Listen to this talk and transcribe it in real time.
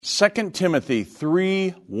2 Timothy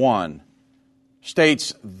 3:1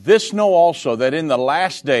 states, "This know also, that in the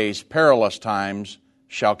last days perilous times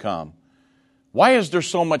shall come." Why is there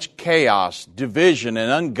so much chaos, division,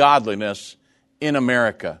 and ungodliness in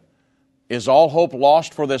America? Is all hope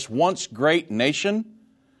lost for this once great nation?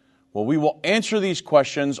 Well, we will answer these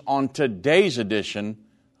questions on today's edition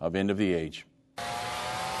of End of the Age.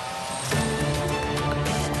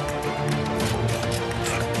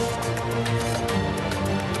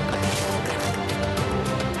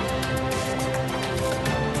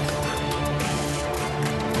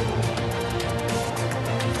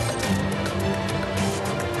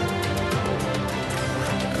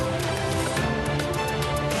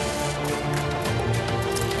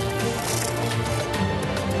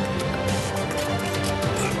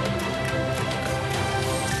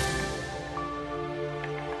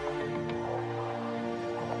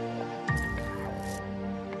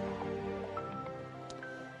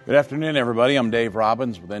 Good afternoon, everybody. I'm Dave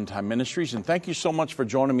Robbins with End Time Ministries, and thank you so much for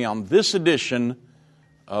joining me on this edition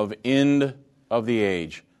of End of the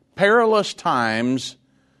Age. Perilous times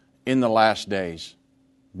in the last days.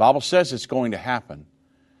 The Bible says it's going to happen.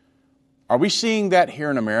 Are we seeing that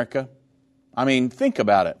here in America? I mean, think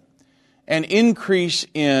about it. An increase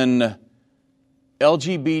in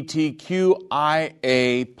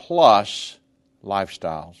LGBTQIA plus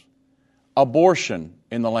lifestyles, abortion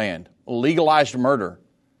in the land, legalized murder,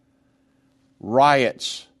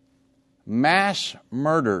 riots, mass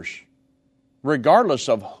murders. Regardless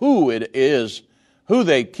of who it is, who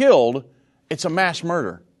they killed, it's a mass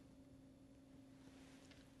murder.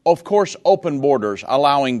 Of course, open borders,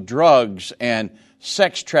 allowing drugs and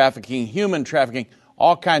sex trafficking, human trafficking,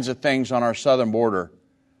 all kinds of things on our southern border.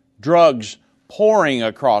 Drugs pouring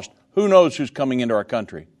across. Who knows who's coming into our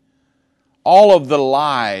country? All of the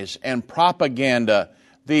lies and propaganda,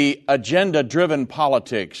 the agenda-driven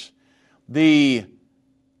politics. The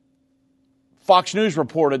Fox News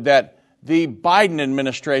reported that the Biden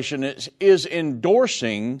administration is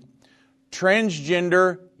endorsing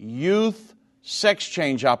transgender youth sex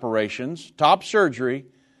change operations, top surgery,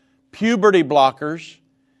 puberty blockers,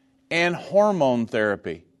 and hormone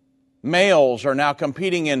therapy. Males are now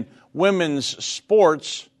competing in women's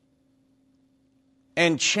sports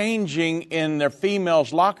and changing in their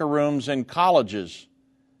females' locker rooms in colleges.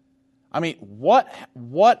 I mean,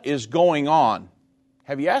 what is going on?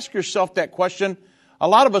 Have you asked yourself that question? A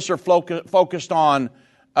lot of us are focused on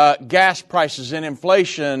gas prices and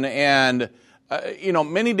inflation and,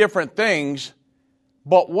 many different things.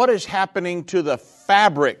 But what is happening to the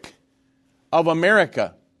fabric of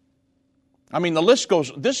America? I mean, the list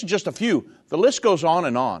goes, this is just a few. The list goes on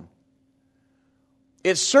and on.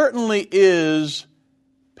 It certainly is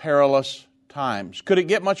perilous times. Could it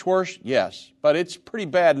get much worse? Yes, but it's pretty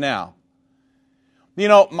bad now. You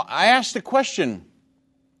know, I asked the question,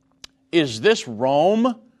 is this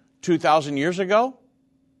Rome 2,000 years ago?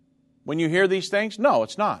 When you hear these things? No,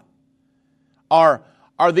 it's not. Are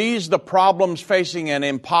these the problems facing an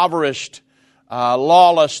impoverished,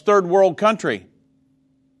 lawless, third world country?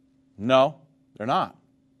 No, they're not.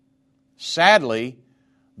 Sadly,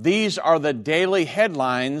 these are the daily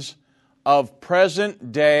headlines of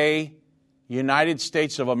present-day United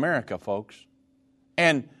States of America, folks.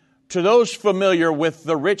 And to those familiar with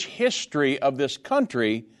the rich history of this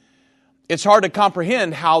country, it's hard to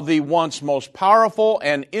comprehend how the once most powerful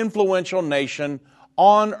and influential nation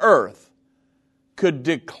on earth could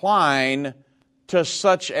decline to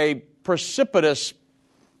such a precipitous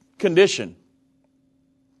condition.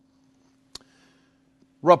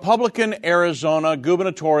 Republican Arizona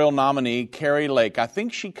gubernatorial nominee Kari Lake, I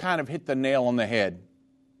think she kind of hit the nail on the head.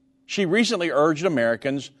 She recently urged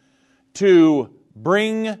Americans to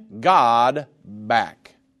bring God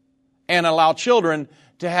back and allow children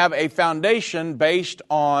to have a foundation based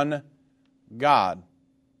on God.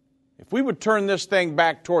 If we would turn this thing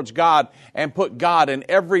back towards God and put God in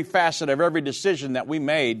every facet of every decision that we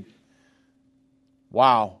made,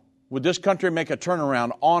 wow, would this country make a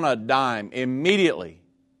turnaround on a dime immediately?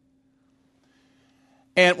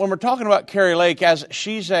 And when we're talking about Kari Lake, as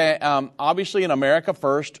she's obviously an America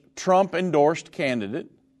First, Trump-endorsed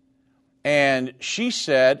candidate, and she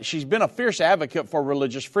said, she's been a fierce advocate for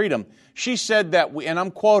religious freedom. She said that, and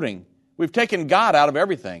I'm quoting, we've taken God out of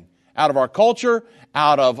everything, out of our culture,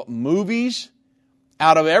 out of movies,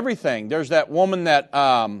 out of everything. There's that woman that,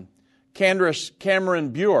 Candace Cameron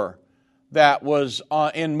Bure, that was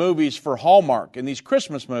in movies for Hallmark, in these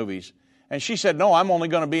Christmas movies. And she said, no, I'm only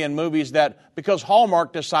going to be in movies that, because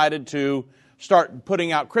Hallmark decided to start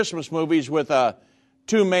putting out Christmas movies with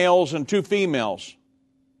 2 males and 2 females,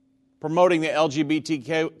 promoting the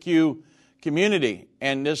LGBTQ community.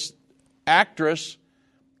 And this actress,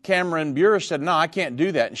 Cameron Bure, said, no, I can't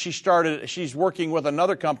do that. And she's working with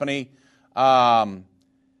another company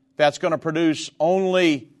that's going to produce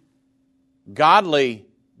only godly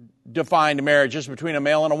defined marriages between a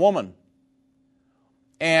male and a woman.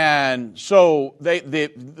 And so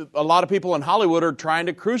a lot of people in Hollywood are trying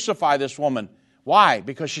to crucify this woman. Why?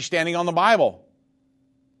 Because she's standing on the Bible.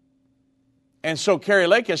 And so Kari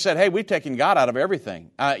Lake has said, hey, we've taken God out of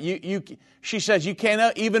everything. She says you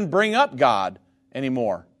can't even bring up God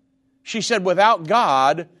anymore. She said, without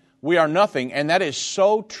God, we are nothing. And that is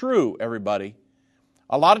so true, everybody.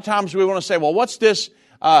 A lot of times we want to say, well, what's this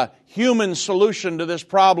human solution to this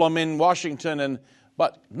problem in Washington?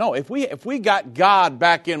 But no, if we got God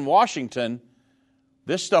back in Washington,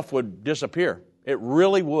 this stuff would disappear. It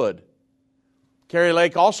really would. Kari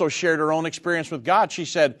Lake also shared her own experience with God. She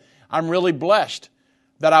said, I'm really blessed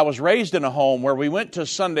that I was raised in a home where we went to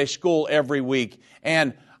Sunday school every week.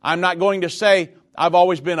 And I'm not going to say I've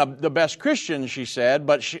always been the best Christian, she said,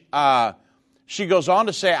 but she goes on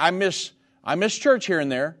to say, I miss church here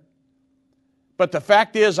and there. But the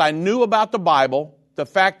fact is, I knew about the Bible, the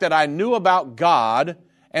fact that I knew about God,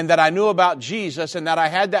 and that I knew about Jesus, and that I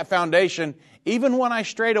had that foundation, even when I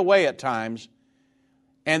strayed away at times.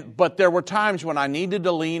 But there were times when I needed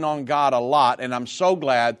to lean on God a lot, and I'm so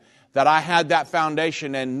glad that I had that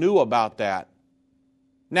foundation and knew about that.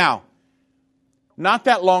 Now, not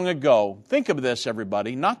that long ago, think of this,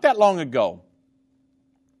 everybody, not that long ago,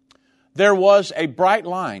 there was a bright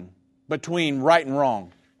line between right and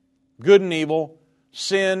wrong, good and evil,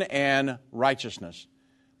 sin and righteousness.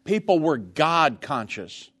 People were God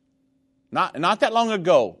conscious. Not that long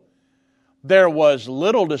ago, there was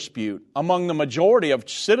little dispute among the majority of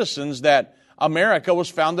citizens that America was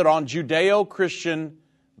founded on Judeo-Christian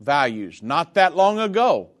values. Not that long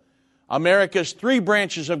ago, America's 3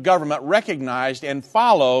 branches of government recognized and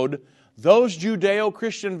followed those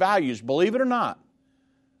Judeo-Christian values, believe it or not.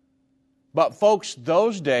 But folks,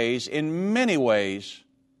 those days, in many ways,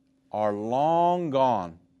 are long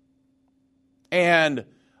gone. And,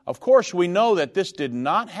 of course, we know that this did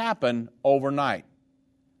not happen overnight.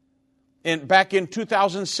 Back in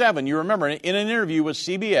 2007, you remember, in an interview with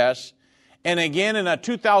CBS, and again in a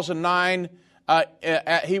 2009,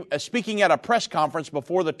 speaking at a press conference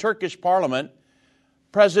before the Turkish parliament,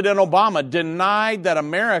 President Obama denied that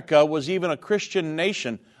America was even a Christian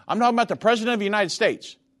nation. I'm talking about the President of the United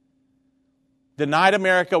States. Denied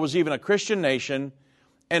America was even a Christian nation.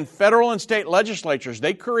 And federal and state legislatures,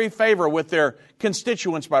 they curry favor with their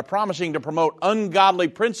constituents by promising to promote ungodly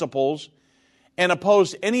principles and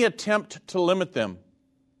oppose any attempt to limit them.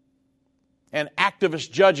 And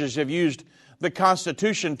activist judges have used the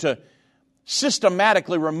Constitution to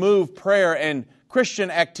systematically remove prayer and Christian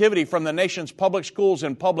activity from the nation's public schools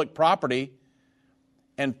and public property.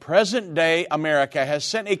 And present-day America has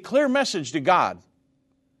sent a clear message to God.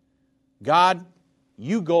 God,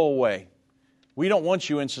 you go away. We don't want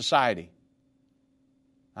you in society.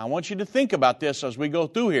 I want you to think about this as we go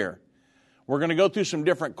through here. We're going to go through some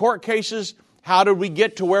different court cases. How did we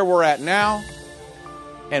get to where we're at now?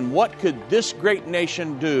 And what could this great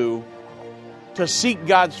nation do to seek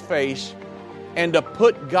God's face and to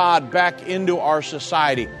put God back into our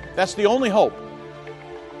society? That's the only hope.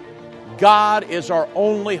 God is our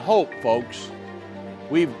only hope, folks.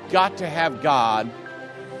 We've got to have God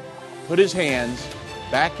put His hands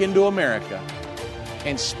back into America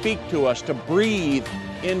and speak to us, to breathe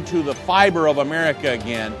into the fiber of America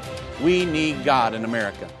again. We need God in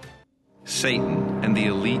America. Satan and the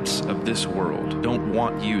elites of this world don't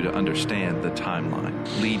want you to understand the timeline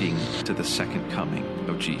leading to the second coming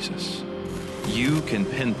of Jesus. You can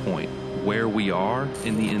pinpoint where we are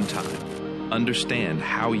in the end time, understand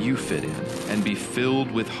how you fit in, and be filled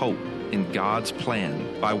with hope in God's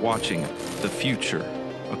plan by watching The Future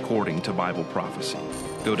According to Bible Prophecy.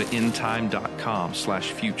 Go to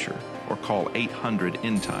endtime.com/future or call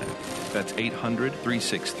 800-ENDTIME. That's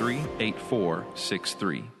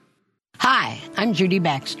 800-363-8463. Hi, I'm Judy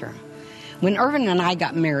Baxter. When Irvin and I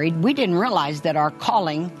got married, we didn't realize that our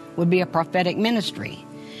calling would be a prophetic ministry.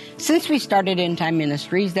 Since we started End Time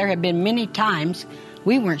Ministries, there have been many times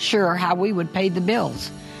we weren't sure how we would pay the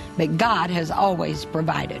bills, but God has always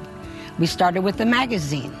provided. We started with the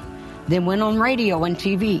magazine, then went on radio and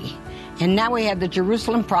TV, and now we have the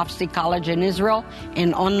Jerusalem Prophecy College in Israel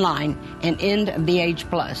and online and End of the Age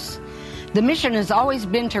Plus. The mission has always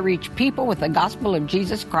been to reach people with the gospel of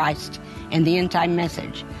Jesus Christ and the end time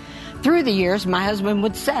message. Through the years, my husband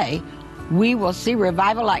would say, we will see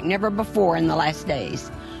revival like never before in the last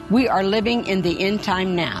days. We are living in the end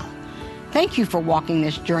time now. Thank you for walking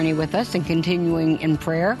this journey with us and continuing in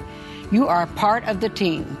prayer. You are a part of the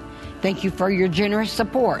team. Thank you for your generous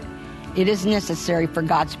support. It is necessary for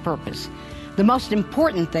God's purpose. The most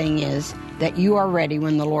important thing is that you are ready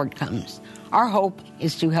when the Lord comes. Our hope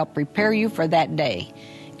is to help prepare you for that day.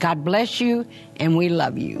 God bless you, and we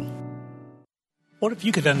love you. What if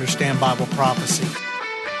you could understand Bible prophecy?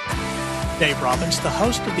 Dave Robbins, the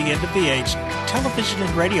host of the End of the Age television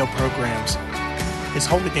and radio programs, is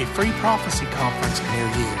holding a free prophecy conference near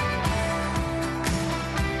you.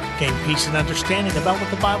 Gain peace and understanding about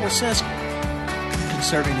what the Bible says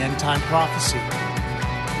concerning end-time prophecy.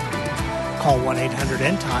 Call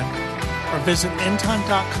 1-800-END-TIME or visit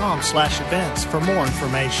endtime.com/events for more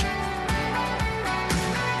information.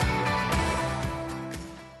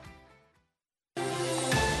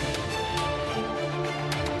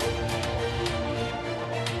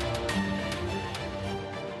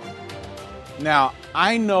 Now,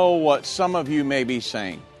 I know what some of you may be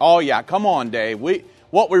saying. Oh yeah, come on, Dave.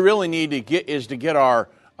 What we really need to get is to get our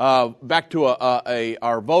back to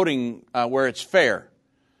our voting where it's fair,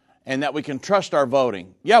 and that we can trust our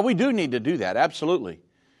voting. Yeah, we do need to do that, absolutely.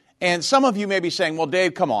 And some of you may be saying, "Well,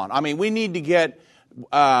 Dave, come on. I mean, we need to get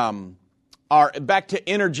our back to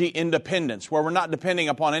energy independence, where we're not depending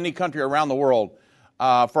upon any country around the world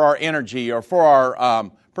for our energy or for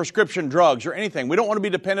our prescription drugs or anything. We don't want to be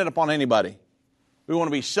dependent upon anybody. We want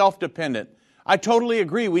to be self-dependent." I totally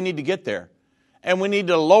agree. We need to get there. And we need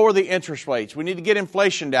to lower the interest rates. We need to get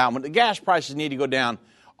inflation down. The gas prices need to go down.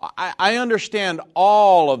 I understand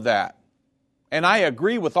all of that. And I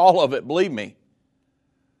agree with all of it, believe me.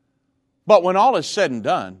 But when all is said and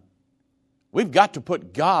done, we've got to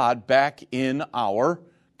put God back in our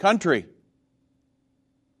country.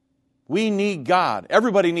 We need God.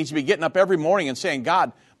 Everybody needs to be getting up every morning and saying,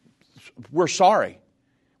 "God, we're sorry.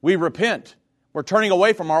 We repent. We're turning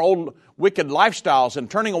away from our old wicked lifestyles and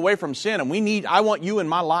turning away from sin. And I want you in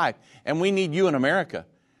my life. And we need you in America."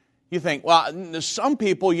 You think, well, some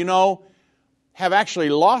people, have actually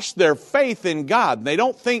lost their faith in God. They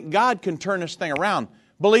don't think God can turn this thing around.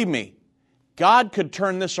 Believe me, God could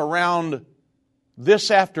turn this around this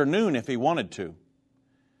afternoon if He wanted to.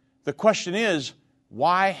 The question is,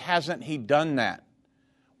 why hasn't He done that?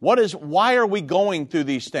 Why are we going through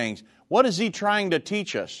these things? What is He trying to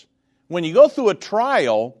teach us? When you go through a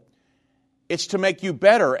trial, it's to make you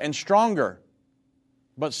better and stronger.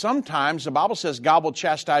 But sometimes the Bible says God will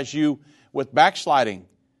chastise you with backsliding.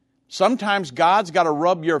 Sometimes God's got to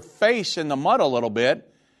rub your face in the mud a little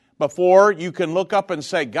bit before you can look up and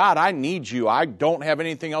say, "God, I need you. I don't have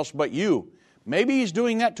anything else but you." Maybe He's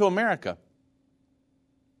doing that to America.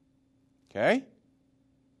 Okay?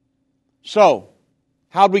 So,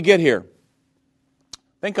 how'd we get here?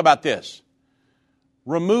 Think about this.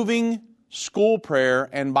 Removing school prayer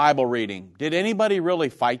and Bible reading. Did anybody really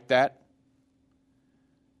fight that?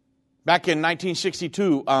 Back in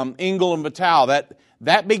 1962, Engel and Vitale,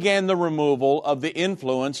 that began the removal of the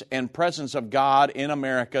influence and presence of God in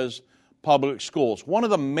America's public schools. One of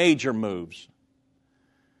the major moves.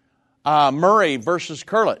 Murray versus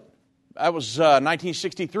Curlett. That was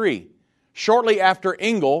 1963. Shortly after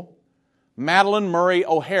Engel, Madalyn Murray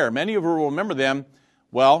O'Hair. Many of you will remember them.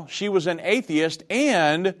 Well, she was an atheist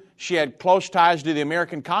and she had close ties to the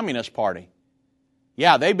American Communist Party.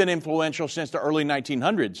 Yeah, they've been influential since the early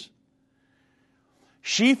 1900s.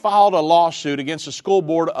 She filed a lawsuit against the school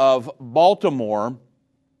board of Baltimore,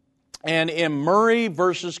 and in Murray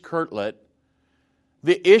versus Curlett,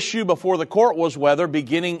 the issue before the court was whether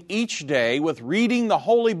beginning each day with reading the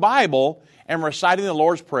Holy Bible and reciting the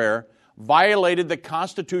Lord's Prayer violated the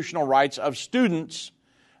constitutional rights of students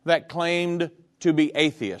that claimed to be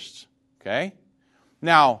atheists. Okay?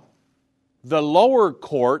 Now, the lower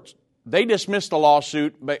court, they dismissed the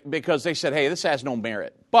lawsuit because they said, "Hey, this has no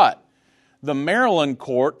merit." But the Maryland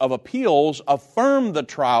Court of Appeals affirmed the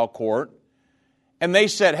trial court, and they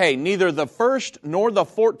said, "Hey, neither the First nor the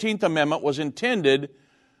 14th Amendment was intended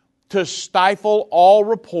to stifle all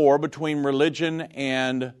rapport between religion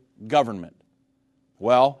and government."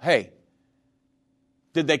 Well, hey,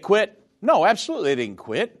 did they quit? No, absolutely they didn't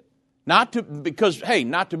quit. Not to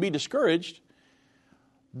be discouraged.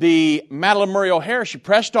 The Madalyn Murray O'Hair, she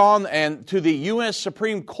pressed on and to the U.S.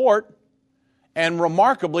 Supreme Court, and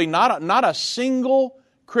remarkably, not a single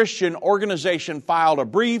Christian organization filed a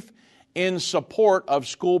brief in support of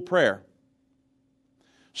school prayer.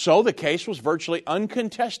 So the case was virtually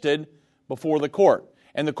uncontested before the court.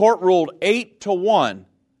 And the court ruled 8-1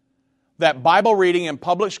 that Bible reading in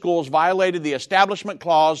public schools violated the Establishment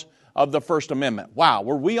Clause of the First Amendment. Wow,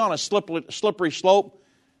 were we on a slippery slope?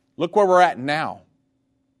 Look where we're at now.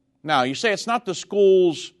 Now, you say it's not the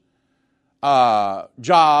school's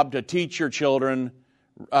job to teach your children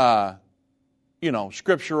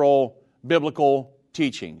scriptural, biblical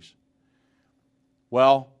teachings.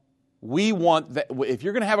 Well, we want that. If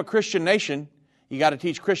you're going to have a Christian nation, you got to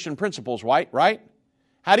teach Christian principles, right?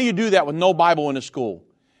 How do you do that with no Bible in a school?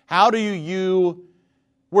 How do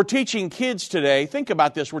we're teaching kids today, think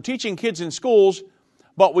about this, we're teaching kids in schools,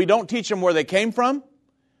 but we don't teach them where they came from,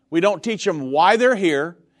 we don't teach them why they're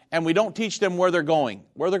here, and we don't teach them where they're going,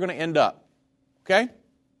 where they're going to end up. Okay?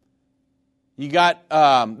 You got,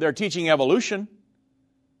 they're teaching evolution,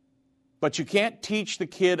 but you can't teach the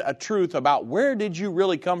kid a truth about where did you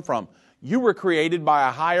really come from. You were created by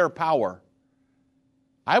a higher power.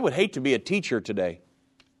 I would hate to be a teacher today,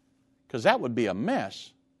 because that would be a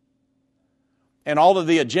mess. And all of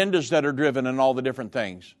the agendas that are driven and all the different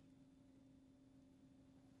things.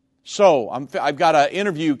 So, I've got an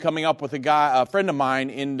interview coming up with a friend of mine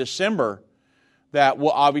in December that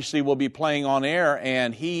will be playing on air,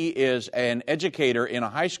 and he is an educator in a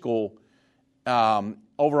high school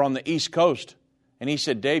over on the East Coast. And he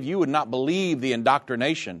said, Dave, you would not believe the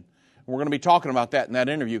indoctrination. We're going to be talking about that in that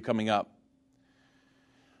interview coming up.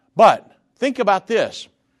 But think about this.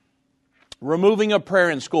 Removing of prayer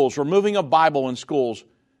in schools, removing of Bible in schools.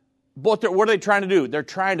 What are they trying to do? They're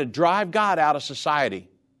trying to drive God out of society.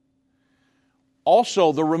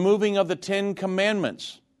 Also, the removing of the 10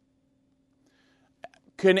 Commandments.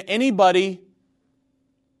 Can you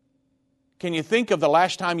think of the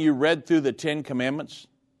last time you read through the 10 Commandments?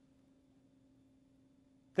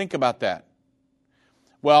 Think about that.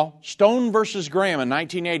 Well, Stone versus Graham in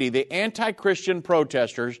 1980, the anti-Christian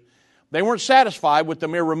protesters, they weren't satisfied with the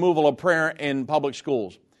mere removal of prayer in public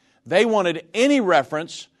schools. They wanted any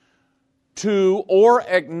reference to or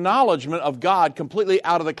acknowledgement of God completely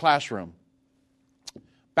out of the classroom.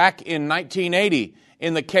 Back in 1980,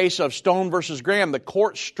 in the case of Stone versus Graham, the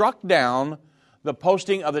court struck down the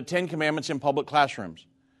posting of the 10 Commandments in public classrooms.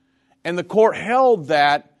 And the court held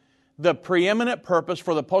that the preeminent purpose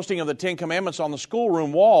for the posting of the 10 Commandments on the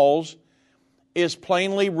schoolroom walls is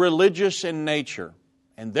plainly religious in nature.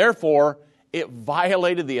 And therefore, it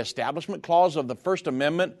violated the Establishment Clause of the First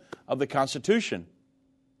Amendment of the Constitution.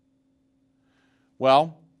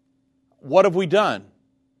 Well, what have we done?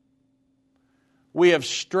 We have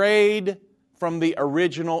strayed from the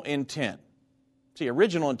original intent. See,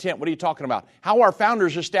 original intent, what are you talking about? How our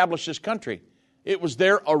founders established this country. It was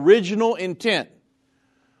their original intent.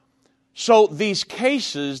 So these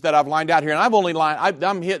cases that I've lined out here,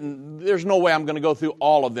 and there's no way I'm going to go through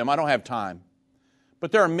all of them. I don't have time.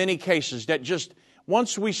 But there are many cases that just,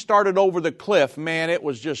 once we started over the cliff, man, it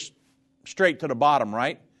was just straight to the bottom,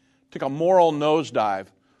 right? Took a moral nosedive.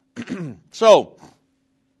 So,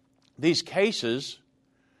 these cases,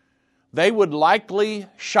 they would likely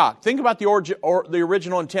shock. Think about the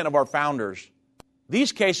original intent of our founders.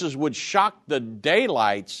 These cases would shock the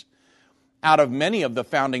daylights out of many of the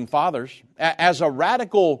founding fathers as a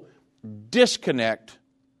radical disconnect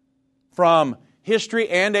from history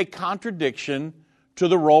and a contradiction to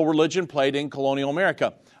the role religion played in colonial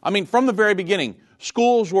America. I mean, from the very beginning,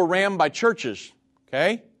 schools were ran by churches,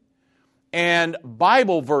 okay? And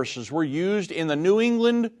Bible verses were used in the New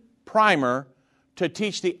England primer to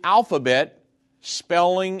teach the alphabet,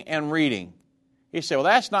 spelling, and reading. You say, well,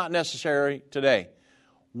 that's not necessary today.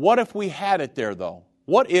 What if we had it there, though?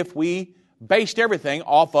 What if we based everything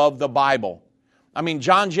off of the Bible? I mean,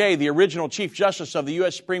 John Jay, the original Chief Justice of the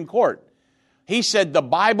U.S. Supreme Court, he said the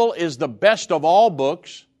Bible is the best of all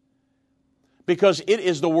books because it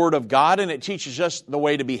is the Word of God and it teaches us the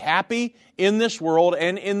way to be happy in this world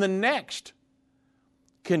and in the next.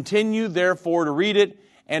 Continue, therefore, to read it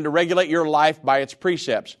and to regulate your life by its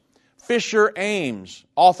precepts. Fisher Ames,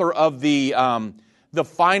 author of the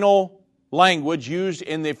final language used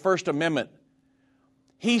in the First Amendment,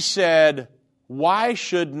 he said, why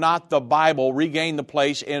should not the Bible regain the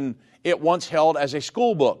place it once held as a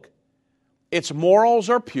school book? Its morals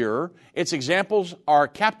are pure, its examples are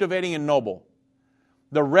captivating and noble.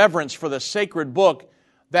 The reverence for the sacred book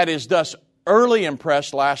that is thus early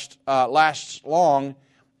impressed lasts long,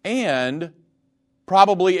 and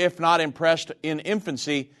probably, if not impressed in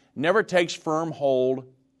infancy, never takes firm hold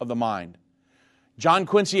of the mind. John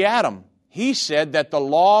Quincy Adams, he said that the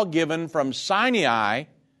law given from Sinai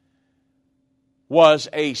was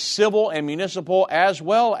a civil and municipal as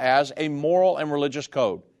well as a moral and religious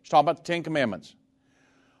code. He's talking about the 10 Commandments.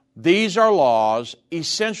 These are laws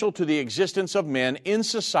essential to the existence of men in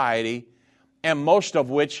society, and most of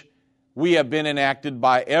which we have been enacted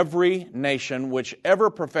by every nation which ever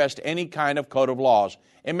professed any kind of code of laws.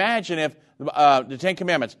 Imagine if the 10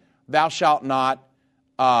 Commandments, thou shalt not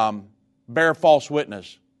bear false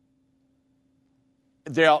witness.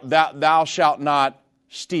 Thou shalt not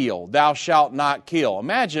steal, thou shalt not kill.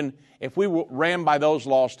 Imagine if we ran by those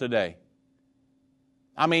laws today.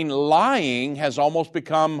 I mean, lying has almost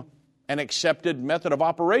become an accepted method of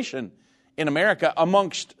operation in America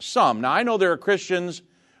amongst some. Now, I know there are Christians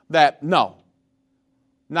that, no,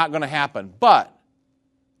 not going to happen. But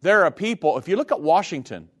there are people, if you look at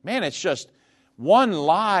Washington, man, it's just one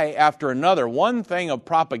lie after another, one thing of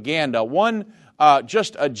propaganda, one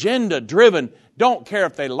just agenda-driven. Don't care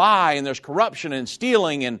if they lie, and there's corruption and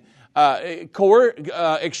stealing and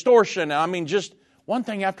extortion. I mean, just one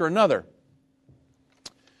thing after another.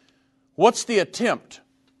 What's the attempt?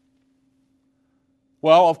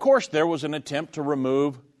 Well, of course, there was an attempt to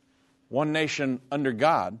remove one nation under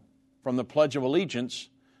God from the Pledge of Allegiance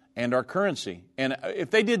and our currency. And if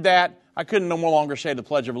they did that, I couldn't no longer say the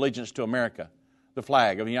Pledge of Allegiance to America, the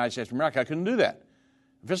flag of the United States of America. I couldn't do that.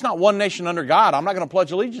 If it's not one nation under God, I'm not going to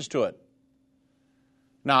pledge allegiance to it.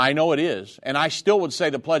 Now, I know it is, and I still would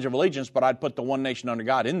say the Pledge of Allegiance, but I'd put the one nation under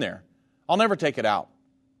God in there. I'll never take it out.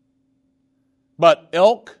 But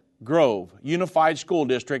Elk Grove Unified School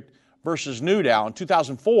District versus Newdow in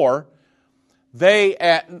 2004,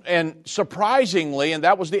 and surprisingly, and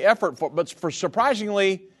that was the effort but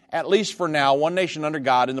surprisingly, at least for now, one nation under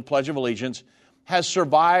God in the Pledge of Allegiance has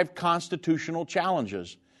survived constitutional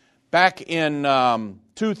challenges. Back in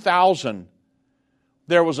 2000,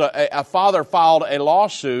 there was a father filed a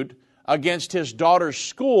lawsuit against his daughter's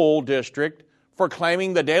school district for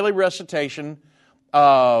claiming the daily recitation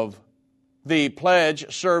of the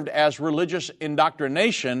pledge served as religious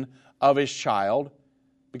indoctrination of his child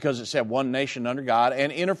because it said one nation under God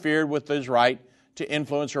and interfered with his right to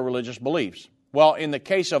influence her religious beliefs. Well, in the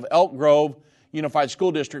case of Elk Grove Unified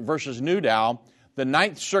School District versus Newdow, the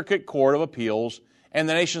Ninth Circuit Court of Appeals and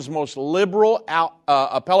the nation's most liberal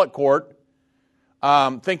appellate court,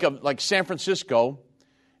 think of like San Francisco,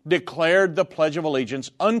 declared the Pledge of Allegiance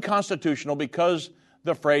unconstitutional because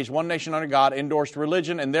the phrase one nation under God endorsed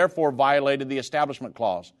religion and therefore violated the Establishment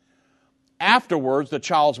Clause. Afterwards, the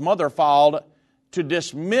child's mother filed to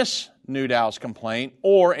dismiss Newdow's complaint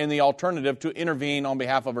or, in the alternative, to intervene on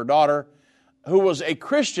behalf of her daughter, who was a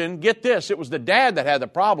Christian. Get this, it was the dad that had the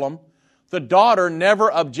problem. The daughter never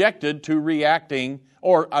objected to reciting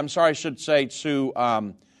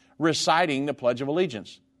the Pledge of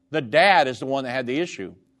Allegiance. The dad is the one that had the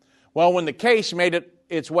issue. Well, when the case made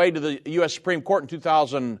its way to the U.S. Supreme Court in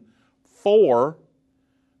 2004,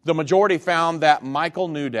 the majority found that Michael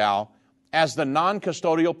Newdow, as the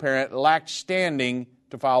non-custodial parent, lacked standing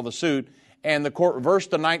to file the suit, and the court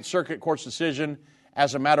reversed the Ninth Circuit Court's decision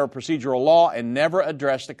as a matter of procedural law and never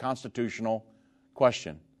addressed the constitutional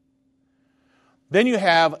question. Then you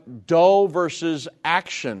have Doe versus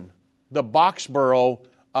Action, the Boxborough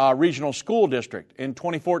Regional School District in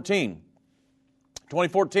 2014.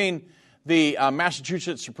 2014, the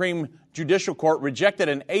Massachusetts Supreme Judicial Court rejected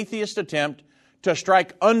an atheist attempt to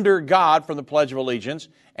strike under God from the Pledge of Allegiance,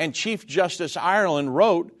 and Chief Justice Ireland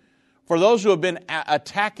wrote, "For those who have been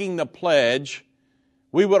attacking the pledge,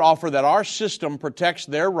 we would offer that our system protects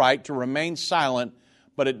their right to remain silent,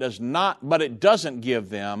 but it doesn't give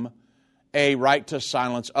them a right to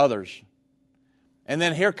silence others." And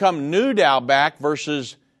then here come Newdow back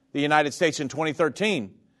versus the United States in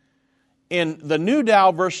 2013. In the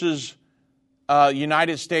Newdow versus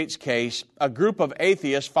United States case, a group of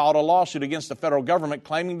atheists filed a lawsuit against the federal government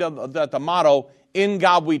claiming that the motto, "In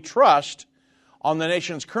God We Trust," on the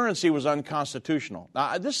nation's currency was unconstitutional.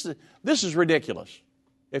 Now, this is ridiculous,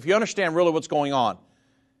 if you understand really what's going on.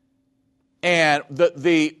 And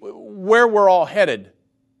where we're all headed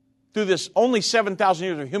through this only 7,000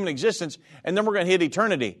 years of human existence, and then we're going to hit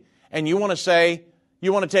eternity. And you want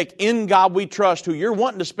to take "In God We Trust," who you're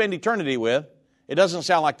wanting to spend eternity with. It doesn't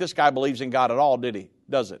sound like this guy believes in God at all, did he?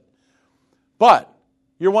 Does it? But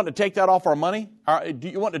you're wanting to take that off our money? Do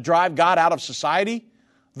you want to drive God out of society?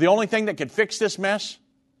 The only thing that could fix this mess?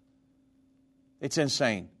 It's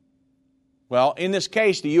insane. Well, in this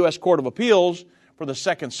case, the U.S. Court of Appeals for the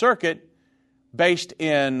Second Circuit, based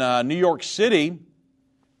in New York City,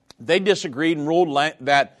 they disagreed and ruled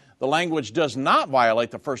that the language does not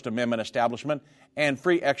violate the First Amendment establishment and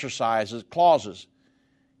free exercise clauses.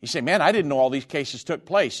 You say, man, I didn't know all these cases took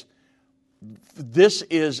place. This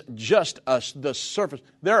is just the surface.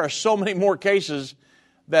 There are so many more cases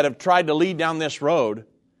that have tried to lead down this road.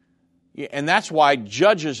 And that's why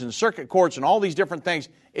judges and circuit courts and all these different things,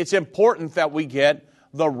 it's important that we get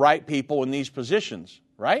the right people in these positions,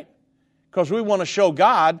 right? Because we want to show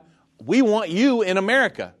God, we want you in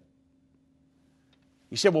America.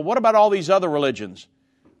 You say, well, what about all these other religions?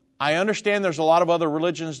 I understand there's a lot of other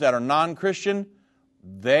religions that are non-Christian.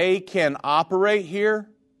 They can operate here,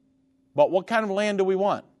 But what kind of land do we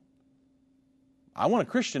want? I want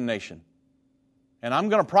a Christian nation. And I'm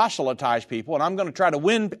going to proselytize people, and I'm going to try to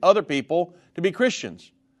win other people to be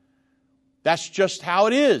Christians. That's just how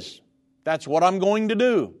it is. That's what I'm going to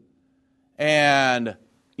do. And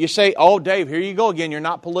you say, oh, Dave, here you go again. You're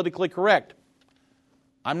not politically correct.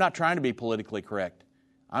 I'm not trying to be politically correct.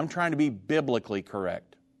 I'm trying to be biblically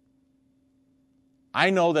correct.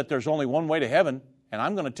 I know that there's only one way to heaven, and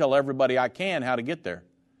I'm going to tell everybody I can how to get there.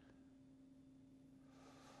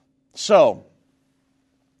 So,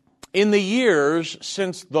 in the years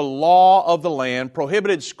since the law of the land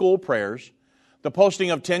prohibited school prayers, the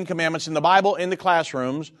posting of 10 Commandments in the Bible in the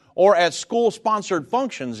classrooms, or at school-sponsored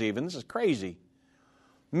functions even, this is crazy,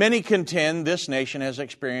 many contend this nation has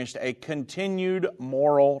experienced a continued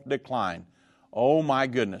moral decline. Oh my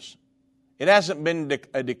goodness. It hasn't been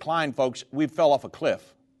a decline, folks. We fell off a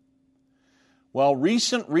cliff. Well,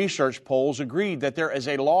 recent research polls agreed that there is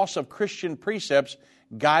a loss of Christian precepts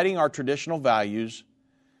guiding our traditional values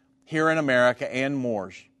here in America and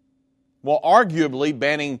Moors. Well, arguably,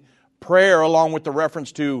 banning prayer along with the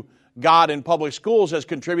reference to God in public schools has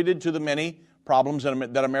contributed to the many problems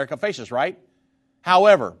that America faces, right?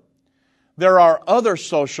 However, there are other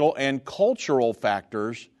social and cultural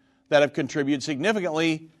factors that have contributed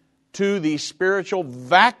significantly to the spiritual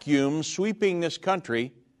vacuum sweeping this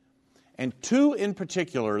country, and two in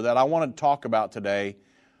particular that I want to talk about today.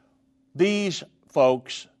 These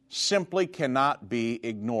folks simply cannot be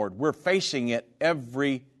ignored. We're facing it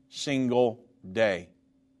every single day.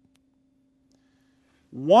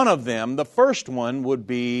 One of them, the first one, would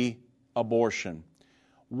be abortion.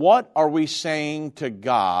 What are we saying to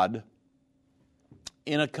God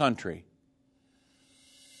in a country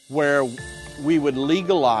where we would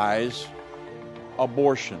legalize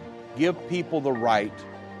abortion, give people the right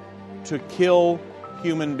to kill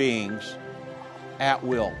human beings at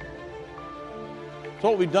will? That's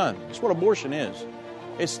what we've done. That's what abortion is.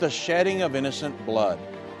 It's the shedding of innocent blood.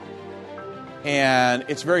 And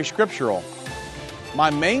it's very scriptural. My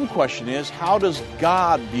main question is, how does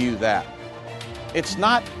God view that? It's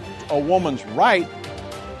not a woman's right,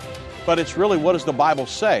 but it's really, what does the Bible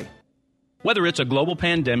say? Whether it's a global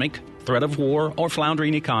pandemic, threat of war, or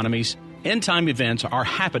floundering economies, end-time events are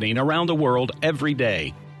happening around the world every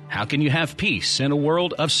day. How can you have peace in a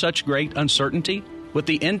world of such great uncertainty? With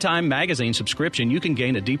the End Time magazine subscription, you can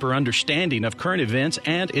gain a deeper understanding of current events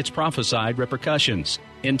and its prophesied repercussions.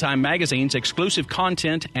 End Time magazine's exclusive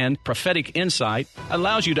content and prophetic insight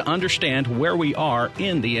allows you to understand where we are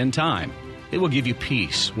in the end time. It will give you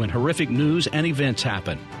peace when horrific news and events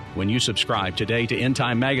happen. When you subscribe today to End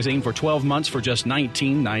Time magazine for 12 months for just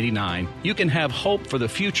 $19.99, you can have hope for the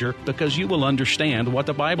future because you will understand what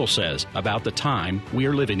the Bible says about the time we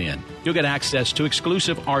are living in. You'll get access to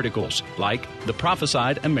exclusive articles like the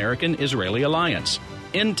Prophesied American-Israeli Alliance,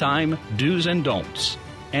 End Time Do's and Don'ts,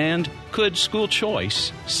 and Could School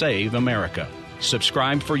Choice Save America?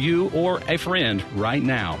 Subscribe for you or a friend right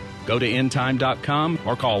now. Go to endtime.com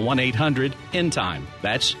or call 1-800-END-TIME.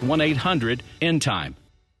 That's 1-800-END-TIME.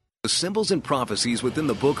 The symbols and prophecies within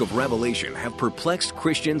the book of Revelation have perplexed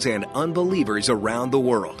Christians and unbelievers around the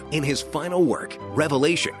world. In his final work,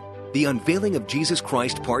 Revelation, The Unveiling of Jesus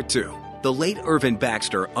Christ Part 2, the late Irvin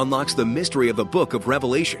Baxter unlocks the mystery of the book of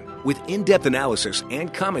Revelation with in-depth analysis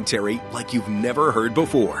and commentary like you've never heard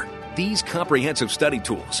before. These comprehensive study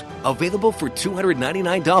tools, available for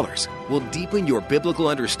 $299, will deepen your biblical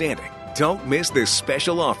understanding. Don't miss this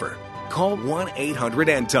special offer. Call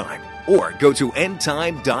 1-800-END-TIME or go to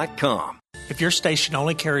endtime.com. If your station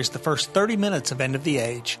only carries the first 30 minutes of End of the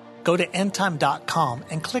Age, go to endtime.com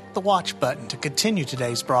and click the watch button to continue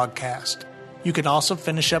today's broadcast. You can also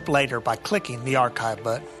finish up later by clicking the archive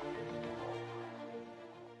button.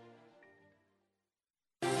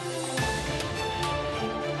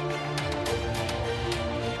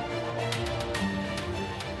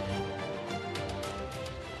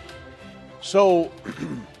 So,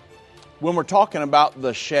 when we're talking about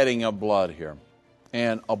the shedding of blood here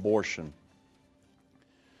and abortion,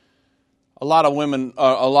 a lot of women,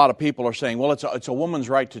 a lot of people are saying, well, it's a woman's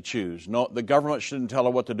right to choose. No, the government shouldn't tell her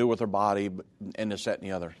what to do with her body, and this, that, and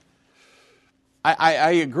the other.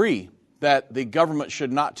 I agree that the government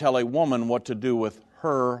should not tell a woman what to do with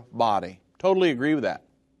her body. Totally agree with that.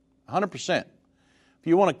 100%. If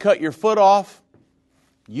you want to cut your foot off,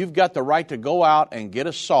 you've got the right to go out and get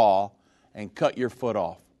a saw and cut your foot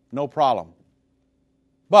off. No problem.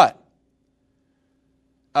 But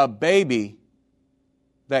a baby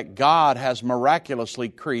that God has miraculously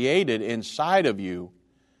created inside of you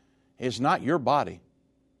is not your body.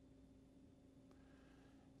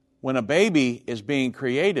 When a baby is being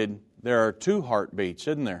created, there are two heartbeats,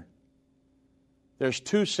 isn't there? There's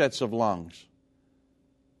 2 sets of lungs.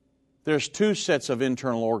 There's 2 sets of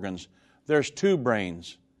internal organs. There's 2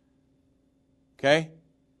 brains. Okay?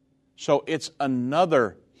 So it's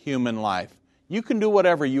another human life. You can do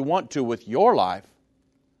whatever you want to with your life,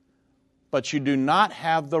 but you do not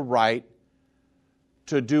have the right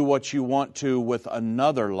to do what you want to with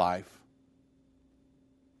another life.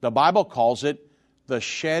 The Bible calls it the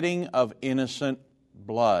shedding of innocent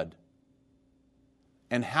blood.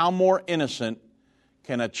 And how more innocent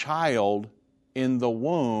can a child in the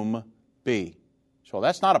womb be? So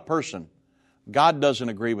that's not a person. God doesn't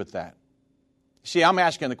agree with that. See, I'm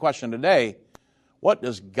asking the question today, what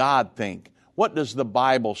does God think? What does the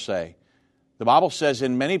Bible say? The Bible says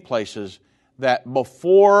in many places that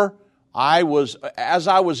as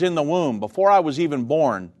I was in the womb, before I was even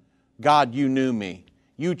born, God, you knew me.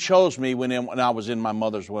 You chose me when I was in my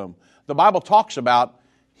mother's womb. The Bible talks about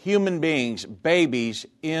human beings, babies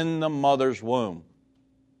in the mother's womb.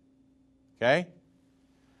 Okay?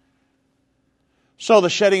 So the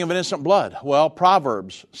shedding of innocent blood. Well,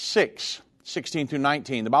 Proverbs 6, 16 through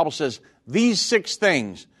 19. The Bible says, these 6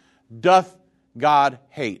 things doth God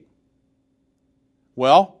hate.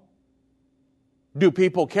 Well, do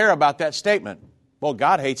people care about that statement? Well,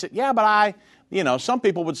 God hates it. Yeah, but some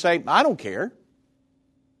people would say, I don't care.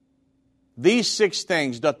 These 6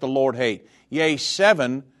 things doth the Lord hate. Yea,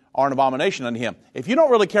 7 are an abomination unto Him. If you don't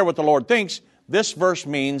really care what the Lord thinks, this verse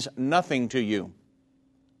means nothing to you.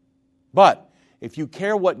 But if you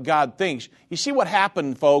care what God thinks, you see what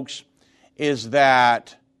happened, folks, is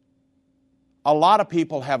that a lot of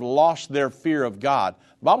people have lost their fear of God.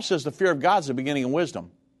 The Bible says the fear of God is the beginning of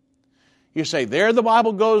wisdom. You say, there the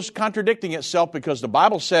Bible goes contradicting itself, because the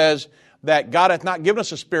Bible says that God hath not given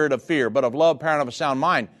us a spirit of fear, but of love, power, and of a sound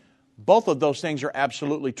mind. Both of those things are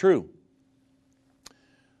absolutely true.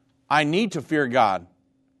 I need to fear God.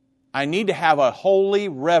 I need to have a holy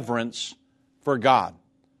reverence for God.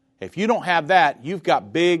 If you don't have that, you've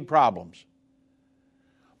got big problems.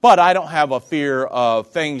 But I don't have a fear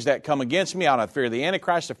of things that come against me. I don't have fear of the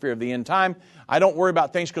Antichrist, a fear of the end time. I don't worry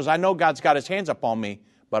about things because I know God's got His hands upon me.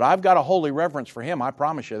 But I've got a holy reverence for Him, I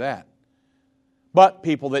promise you that. But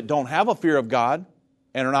people that don't have a fear of God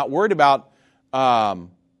and are not worried about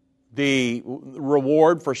the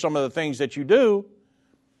reward for some of the things that you do,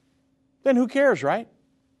 then who cares, right?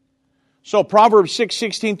 So Proverbs 6,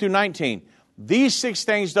 16 through 19. These 6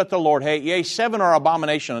 things doth the Lord hate, yea, 7 are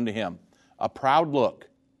abomination unto Him. A proud look.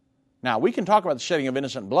 Now, we can talk about the shedding of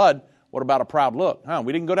innocent blood. What about a proud look?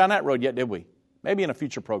 We didn't go down that road yet, did we? Maybe in a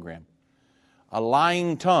future program. A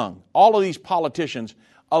lying tongue. All of these politicians,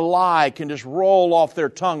 a lie can just roll off their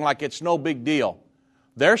tongue like it's no big deal.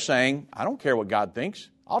 They're saying, I don't care what God thinks.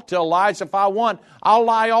 I'll tell lies if I want. I'll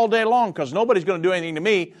lie all day long because nobody's going to do anything to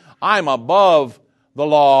me. I'm above the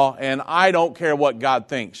law and I don't care what God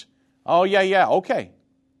thinks. Oh, yeah, okay.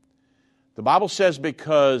 The Bible says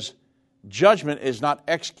because judgment is not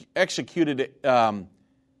executed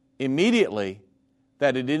immediately,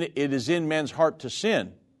 that it is in men's heart to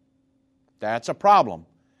sin. That's a problem.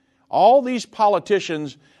 All these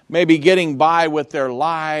politicians may be getting by with their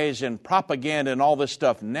lies and propaganda and all this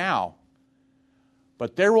stuff now.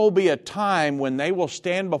 But there will be a time when they will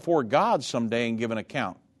stand before God someday and give an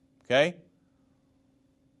account. Okay?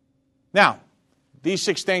 Now, these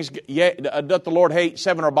 6 things doth the Lord hate,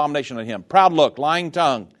 7 are abomination unto Him. Proud look, lying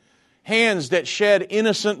tongue, hands that shed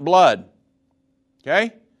innocent blood. Okay?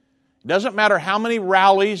 It doesn't matter how many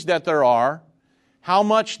rallies that there are, how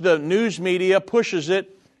much the news media pushes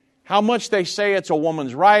it, how much they say it's a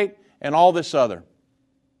woman's right, and all this other.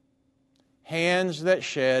 Hands that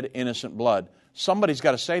shed innocent blood. Somebody's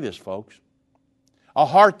got to say this, folks. A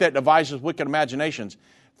heart that devises wicked imaginations.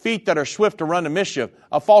 Feet that are swift to run to mischief.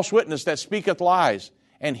 A false witness that speaketh lies.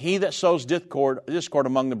 And he that sows discord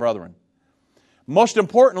among the brethren. Most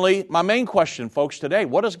importantly, my main question, folks, today,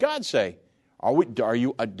 what does God say?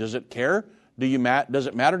 Does it care? Does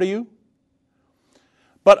it matter to you?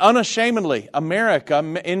 But unashamedly, America,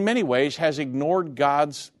 in many ways, has ignored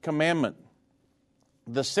God's commandment.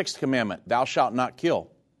 The 6th commandment, thou shalt not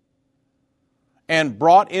kill. And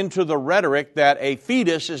brought into the rhetoric that a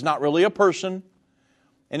fetus is not really a person.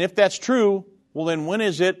 And if that's true, well then when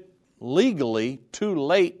is it legally too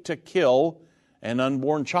late to kill an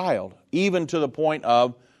unborn child? Even to the point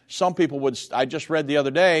of some people would, I just read the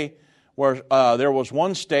other day, where there was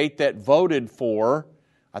one state that voted for,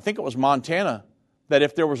 I think it was Montana, that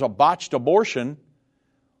if there was a botched abortion,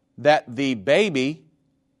 that the baby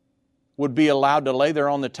would be allowed to lay there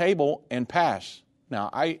on the table and pass. Now,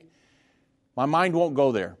 my mind won't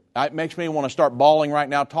go there. It makes me want to start bawling right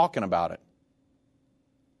now talking about it.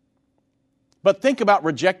 But think about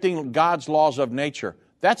rejecting God's laws of nature.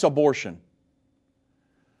 That's abortion.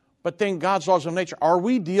 But then God's laws of nature, are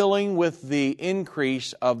we dealing with the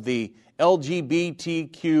increase of the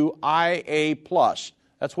LGBTQIA+?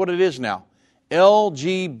 That's what it is now.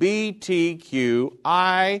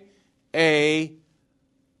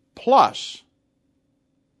 LGBTQIA+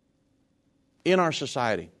 in our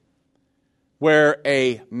society, where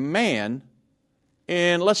a man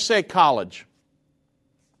in, let's say, college,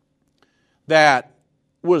 that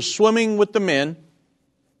was swimming with the men,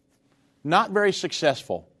 not very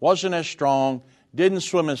successful, wasn't as strong, didn't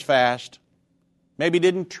swim as fast, maybe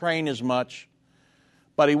didn't train as much,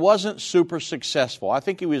 but he wasn't super successful. I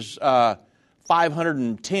think he was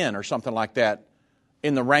 510 or something like that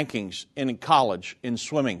in the rankings in college in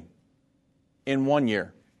swimming in 1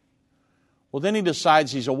 year. Well, then he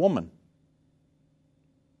decides he's a woman.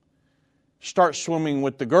 Starts swimming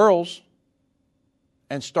with the girls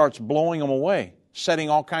and starts blowing them away, setting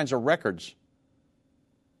all kinds of records.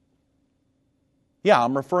 Yeah,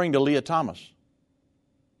 I'm referring to Leah Thomas.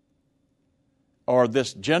 Or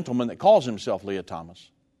this gentleman that calls himself Leah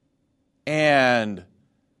Thomas. And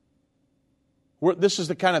this is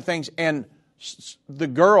the kind of things, and the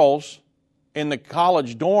girls in the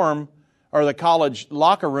college dorm or the college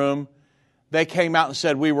locker room, they came out and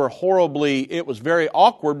said we were it was very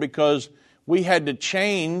awkward because we had to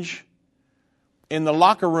change in the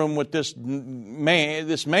locker room with this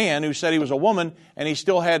man who said he was a woman and he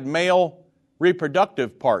still had male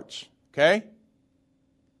reproductive parts. Okay?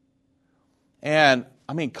 And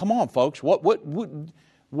I mean, come on, folks. Where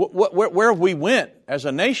have we went as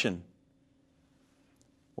a nation?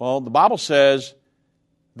 Well, the Bible says,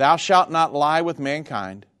 "Thou shalt not lie with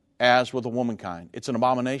mankind as with a womankind." It's an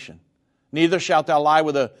abomination. Neither shalt thou lie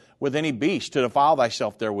with any beast to defile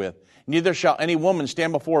thyself therewith. Neither shall any woman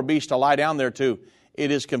stand before a beast to lie down thereto. It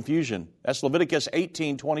is confusion. That's Leviticus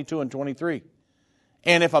 18, 22 and 23.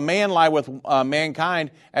 And if a man lie with mankind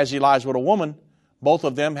as he lies with a woman, both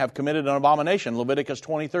of them have committed an abomination. Leviticus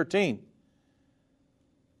 20, 13.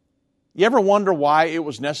 You ever wonder why it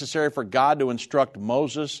was necessary for God to instruct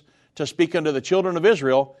Moses to speak unto the children of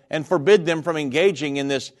Israel and forbid them from engaging in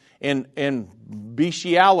this in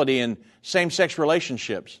bestiality and same-sex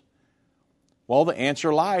relationships? Well, the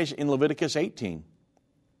answer lies in Leviticus 18.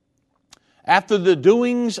 After the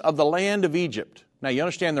doings of the land of Egypt. Now, you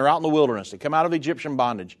understand they're out in the wilderness. They come out of Egyptian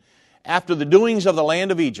bondage. After the doings of the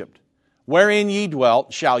land of Egypt, wherein ye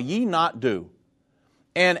dwelt, shall ye not do.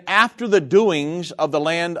 And after the doings of the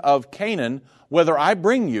land of Canaan, whither I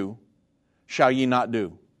bring you, shall ye not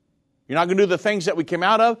do. You're not going to do the things that we came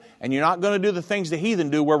out of, and you're not going to do the things the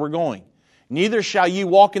heathen do where we're going. Neither shall ye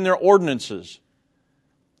walk in their ordinances.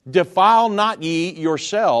 Defile not ye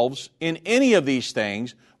yourselves in any of these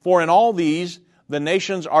things, for in all these the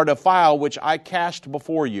nations are defiled which I cast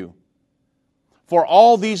before you. For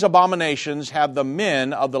all these abominations have the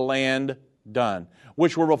men of the land done,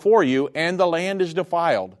 which were before you, and the land is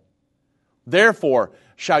defiled. Therefore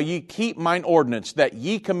shall ye keep mine ordinance, that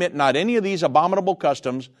ye commit not any of these abominable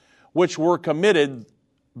customs which were committed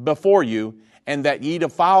before you, and that ye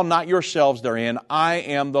defile not yourselves therein. I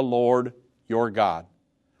am the Lord your God.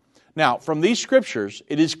 Now, from these scriptures,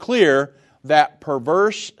 it is clear that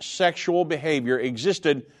perverse sexual behavior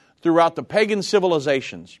existed throughout the pagan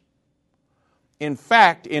civilizations. In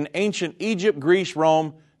fact, in ancient Egypt, Greece,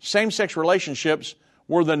 Rome, same-sex relationships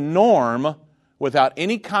were the norm without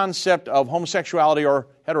any concept of homosexuality or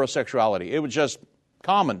heterosexuality. It was just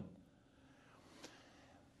common.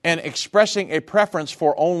 And expressing a preference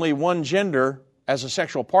for only one gender as a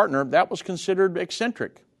sexual partner, that was considered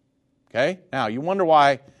eccentric. Okay? Now, you wonder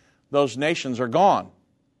why those nations are gone.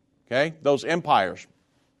 Okay? Those empires.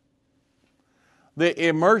 The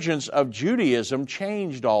emergence of Judaism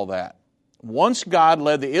changed all that. Once God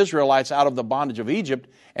led the Israelites out of the bondage of Egypt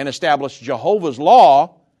and established Jehovah's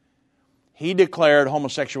law, He declared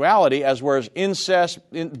homosexuality, as well as incest,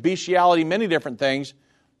 bestiality, many different things,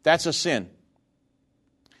 that's a sin.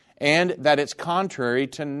 And that it's contrary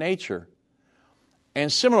to nature.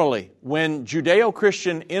 And similarly, when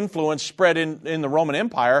Judeo-Christian influence spread in the Roman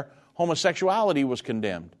Empire, homosexuality was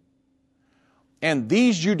condemned. And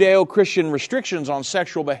these Judeo-Christian restrictions on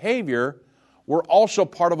sexual behavior were also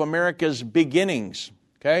part of America's beginnings.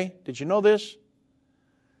 Okay? Did you know this?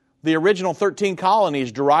 The original 13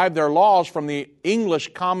 colonies derived their laws from the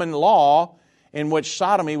English common law, in which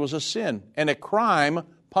sodomy was a sin and a crime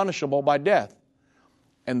punishable by death.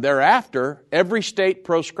 And thereafter, every state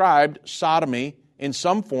proscribed sodomy in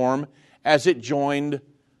some form as it joined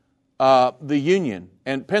the Union.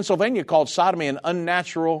 And Pennsylvania called sodomy an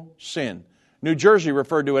unnatural sin. New Jersey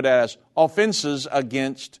referred to it as offenses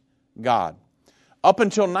against God. Up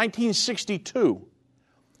until 1962,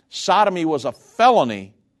 sodomy was a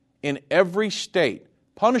felony in every state,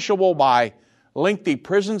 punishable by lengthy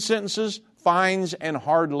prison sentences, fines, and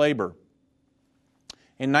hard labor.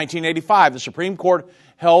 In 1985, the Supreme Court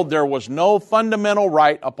held there was no fundamental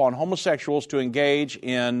right upon homosexuals to engage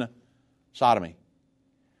in sodomy.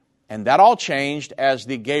 And that all changed as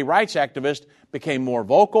the gay rights activists became more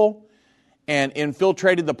vocal and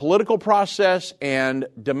infiltrated the political process and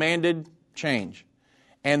demanded change.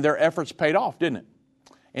 And their efforts paid off, didn't it?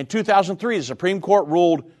 In 2003, the Supreme Court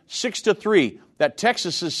ruled 6-3 that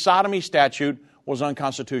Texas's sodomy statute was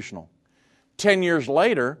unconstitutional. 10 years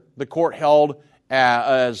later, the court held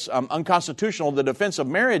as unconstitutional the Defense of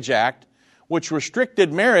Marriage Act, which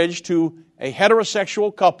restricted marriage to a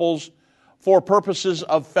heterosexual couples for purposes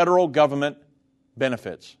of federal government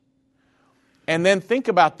benefits. And then think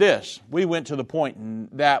about this. We went to the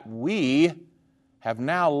point that we have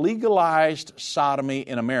now legalized sodomy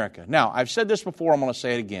in America. Now, I've said this before, I'm going to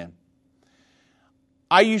say it again.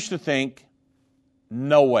 I used to think,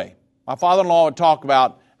 no way. My father-in-law would talk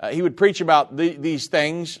about, he would preach about these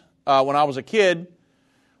things when I was a kid,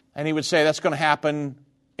 and he would say that's going to happen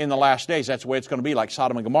in the last days. That's the way it's going to be, like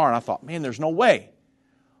Sodom and Gomorrah. And I thought, man, there's no way.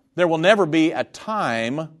 There will never be a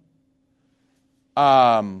time,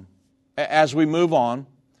 as we move on,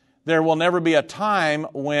 there will never be a time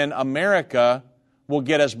when America will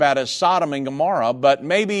get as bad as Sodom and Gomorrah, but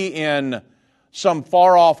maybe in some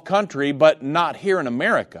far-off country, but not here in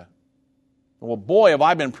America. Well, boy, have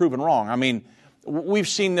I been proven wrong. I mean, we've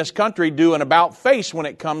seen this country do an about-face when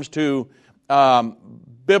it comes to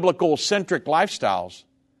biblical-centric lifestyles.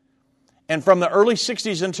 And from the early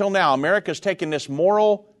 60s until now, America's taken this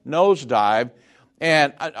moral nosedive.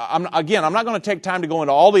 And I'm not going to take time to go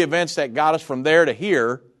into all the events that got us from there to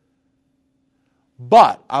here.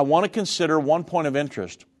 But I want to consider one point of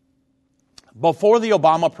interest. Before the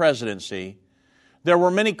Obama presidency, there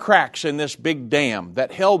were many cracks in this big dam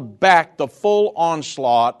that held back the full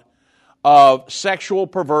onslaught of sexual,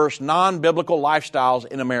 perverse, non-biblical lifestyles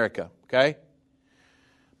in America. Okay?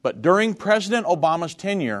 But during President Obama's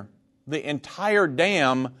tenure, the entire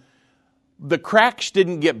dam, the cracks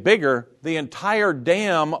didn't get bigger, the entire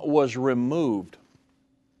dam was removed.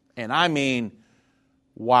 And I mean,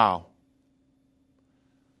 wow.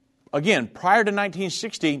 Again, prior to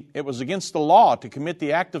 1960, it was against the law to commit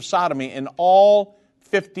the act of sodomy in all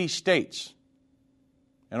 50 states.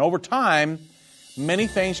 And over time, many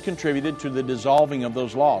things contributed to the dissolving of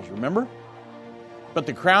those laws, remember? But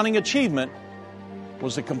the crowning achievement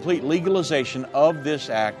was the complete legalization of this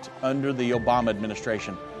act under the Obama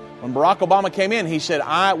administration. When Barack Obama came in, he said,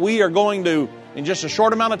 we are going to, in just a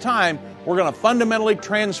short amount of time, we're going to fundamentally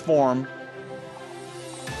transform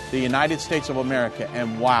the United States of America.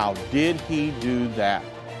 And wow, did he do that?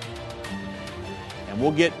 And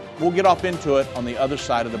we'll get off into it on the other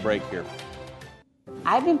side of the break here.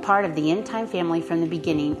 I've been part of the End Time family from the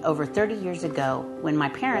beginning over 30 years ago when my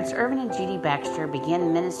parents, Irvin and Judy Baxter,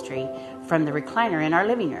 began ministry from the recliner in our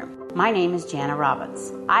living room. My name is Jana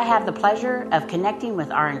Robbins. I have the pleasure of connecting with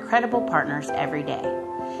our incredible partners every day.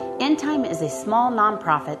 End Time is a small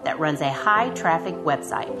nonprofit that runs a high-traffic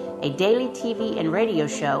website, a daily TV and radio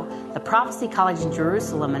show, the Prophecy College in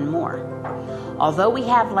Jerusalem, and more. Although we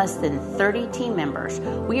have less than 30 team members,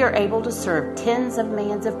 we are able to serve tens of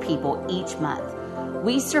millions of people each month.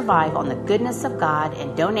 We survive on the goodness of God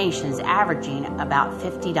and donations averaging about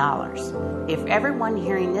 $50. If everyone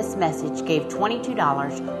hearing this message gave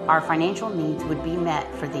 $22, our financial needs would be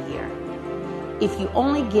met for the year. If you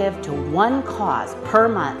only give to one cause per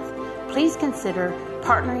month, please consider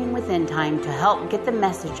partnering with End Time to help get the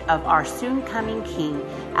message of our soon-coming King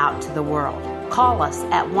out to the world. Call us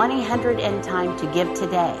at 1-800-END-TIME to give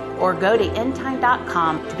today, or go to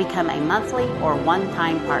endtime.com to become a monthly or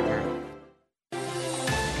one-time partner.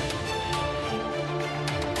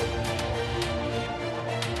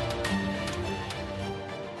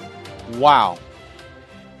 Wow.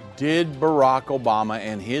 Did Barack Obama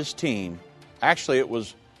and his team, actually it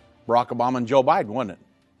was Barack Obama and Joe Biden, wasn't it?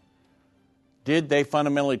 Did they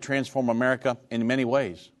fundamentally transform America? In many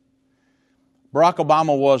ways. Barack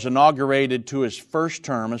Obama was inaugurated to his first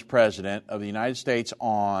term as president of the United States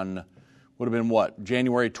on, would have been what,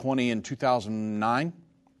 January 20 in 2009?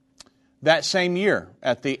 That same year,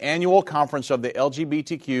 at the annual conference of the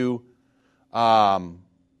LGBTQ,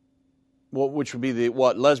 which would be the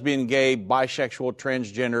lesbian, gay, bisexual,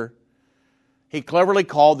 transgender. He cleverly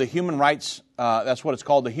called the human rights, that's what it's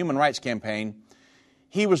called, the Human Rights Campaign.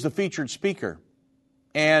 He was the featured speaker,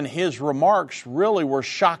 and his remarks really were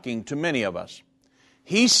shocking to many of us.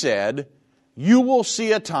 He said, "You will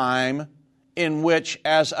see a time in which,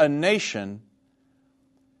 as a nation,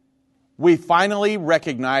 we finally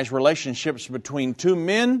recognize relationships between two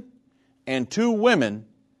men and two women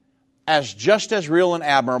as just as real and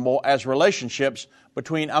admirable as relationships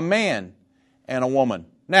between a man and a woman.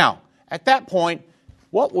 Now, at that point,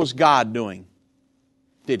 what was God doing?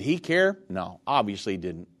 Did He care? No, obviously He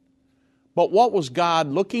didn't. But what was God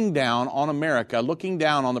looking down on America, looking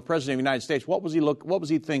down on the President of the United States? What was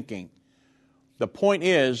He thinking? The point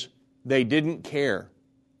is, they didn't care.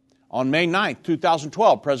 On May 9th,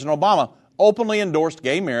 2012, President Obama openly endorsed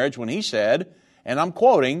gay marriage when he said, and I'm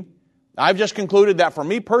quoting, "I've just concluded that for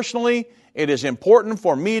me personally, it is important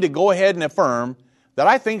for me to go ahead and affirm that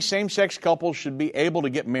I think same-sex couples should be able to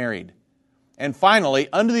get married." And finally,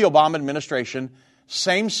 under the Obama administration,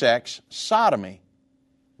 same-sex sodomy,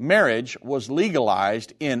 marriage, was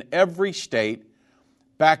legalized in every state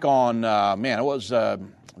back on, it was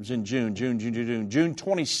in June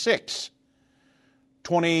 26,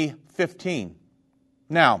 2015.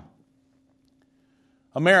 Now,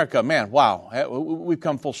 America, man, wow, we've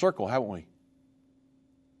come full circle, haven't we?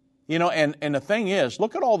 You know, and the thing is,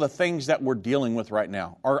 look at all the things that we're dealing with right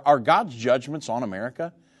now. Are God's judgments on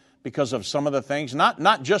America because of some of the things?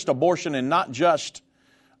 Not just abortion and not just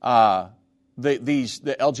the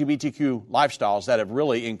LGBTQ lifestyles that have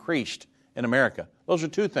really increased in America. Those are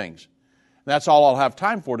two things. That's all I'll have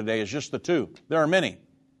time for today is just the two. There are many.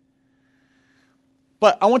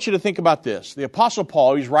 But I want you to think about this. The Apostle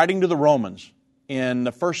Paul, he's writing to the Romans in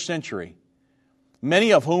the first century,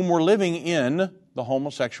 many of whom were living in the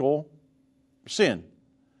homosexual sin.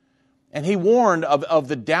 And he warned of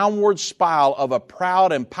the downward spiral of a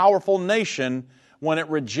proud and powerful nation when it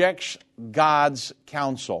rejects God's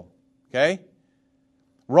counsel. Okay?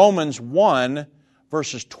 Romans 1,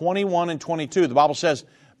 verses 21 and 22, the Bible says,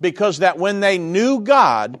 "Because that when they knew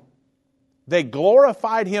God, they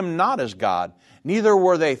glorified Him not as God, neither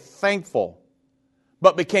were they thankful,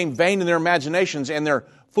 but became vain in their imaginations, and their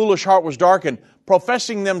foolish heart was darkened.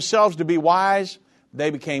 Professing themselves to be wise, they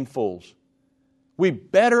became fools." We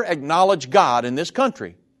better acknowledge God in this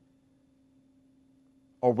country,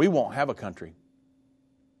 or we won't have a country.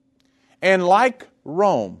 And like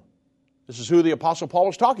Rome, this is who the Apostle Paul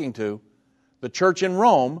was talking to, the church in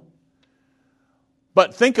Rome.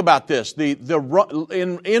 But think about this.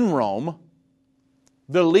 In Rome,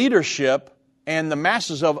 the leadership and the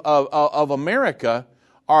masses of America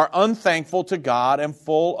are unthankful to God and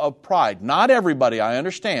full of pride. Not everybody, I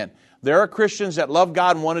understand. There are Christians that love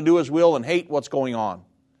God and want to do His will and hate what's going on.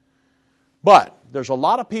 But there's a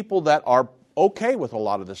lot of people that are okay with a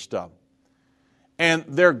lot of this stuff. And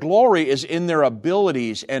their glory is in their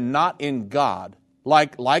abilities and not in God.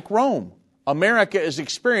 Like Rome. America is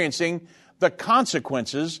experiencing the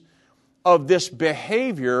consequences of this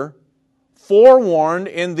behavior forewarned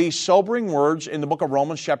in these sobering words in the book of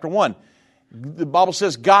Romans chapter 1. The Bible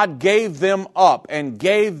says God gave them up and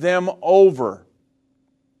gave them over.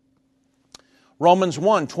 Romans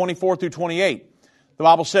 1, 24 through 28. The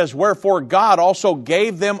Bible says, "Wherefore God also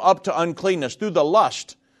gave them up to uncleanness through the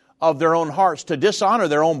lust of their own hearts, to dishonor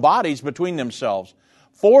their own bodies between themselves.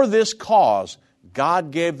 For this cause God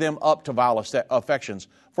gave them up to vile affections.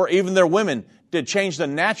 For even their women did change the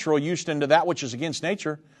natural use into that which is against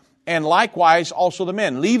nature. And likewise also the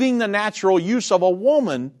men, leaving the natural use of a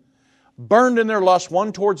woman, burned in their lust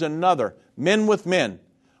one towards another, men with men,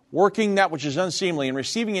 working that which is unseemly, and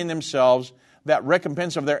receiving in themselves that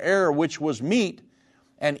recompense of their error which was meet.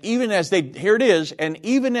 And even as they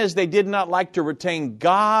did not like to retain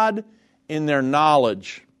God in their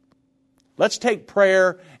knowledge." Let's take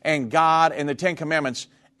prayer and God and the Ten Commandments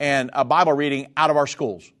and a Bible reading out of our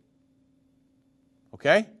schools.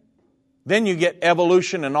 Okay? Then you get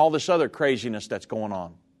evolution and all this other craziness that's going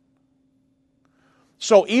on.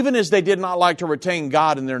 So even as they did not like to retain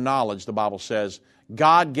God in their knowledge, the Bible says,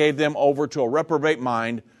 God gave them over to a reprobate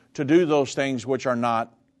mind to do those things which are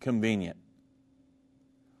not convenient.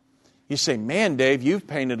 You say, "Man, Dave, you've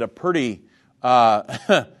painted a pretty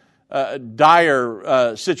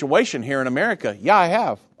dire situation here in America." Yeah, I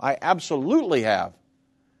have. I absolutely have.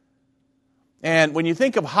 And when you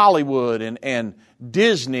think of Hollywood and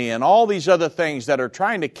Disney and all these other things that are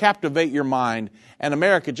trying to captivate your mind, and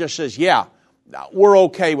America just says, "Yeah, we're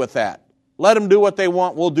okay with that. Let them do what they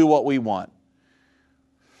want, we'll do what we want."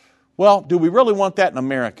 Well, do we really want that in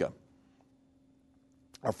America?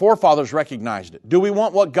 Our forefathers recognized it. Do we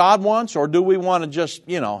want what God wants, or do we want to just,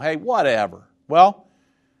 hey, whatever? Well,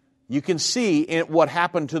 you can see what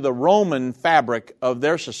happened to the Roman fabric of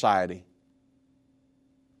their society.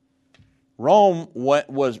 Rome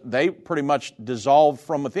they pretty much dissolved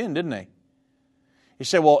from within, didn't they? You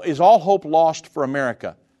say, well, is all hope lost for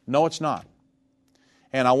America? No, it's not.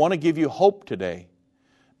 And I want to give you hope today,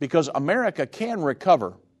 because America can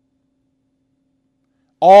recover.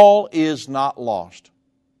 All is not lost.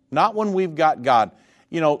 Not when we've got God.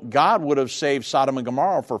 You know, God would have saved Sodom and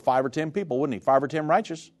Gomorrah for 5 or 10 people, wouldn't He? 5 or 10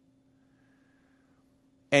 righteous.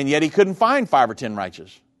 And yet He couldn't find 5 or 10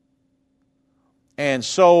 righteous. And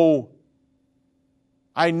so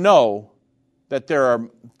I know that there are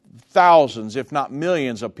thousands, if not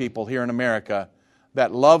millions of people here in America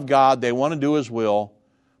that love God, they want to do His will,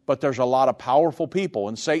 but there's a lot of powerful people,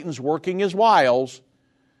 and Satan's working his wiles,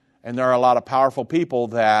 and there are a lot of powerful people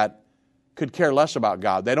that could care less about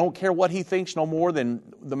God. They don't care what He thinks no more than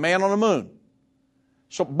the man on the moon.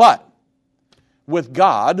 So, but with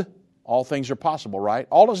God, all things are possible, right?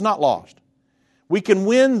 All is not lost. We can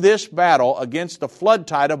win this battle against the flood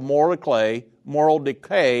tide of moral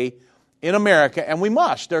decay in America, and we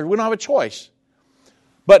must. We don't have a choice.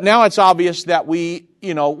 But now it's obvious that we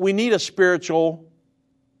need a spiritual,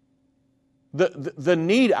 the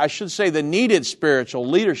needed spiritual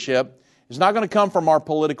leadership is not going to come from our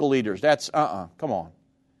political leaders. That's, come on.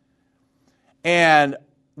 And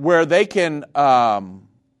where they can,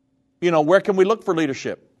 where can we look for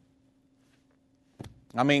leadership?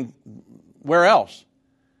 I mean, where else?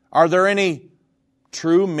 Are there any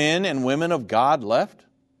true men and women of God left?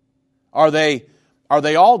 Are they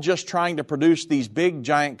all just trying to produce these big,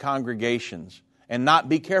 giant congregations and not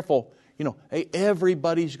be careful? Hey,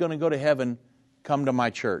 everybody's going to go to heaven. Come to my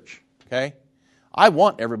church. Okay? I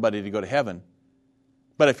want everybody to go to heaven.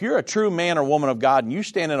 But if you're a true man or woman of God and you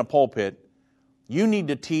stand in a pulpit, you need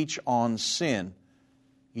to teach on sin.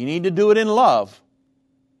 You need to do it in love.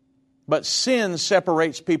 But sin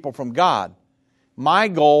separates people from God. My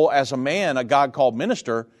goal as a man, a God-called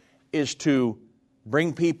minister, is to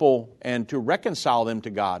bring people and to reconcile them to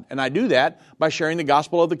God. And I do that by sharing the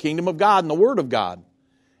gospel of the kingdom of God and the Word of God.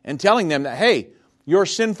 And telling them that, hey, your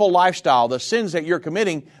sinful lifestyle, the sins that you're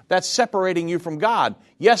committing, that's separating you from God.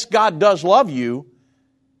 Yes, God does love you,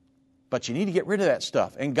 but you need to get rid of that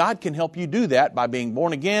stuff. And God can help you do that by being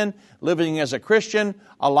born again, living as a Christian,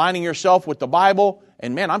 aligning yourself with the Bible.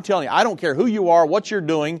 And man, I'm telling you, I don't care who you are, what you're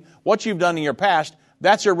doing, what you've done in your past,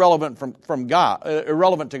 that's irrelevant from God,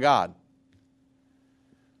 irrelevant to God.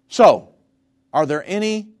 So, are there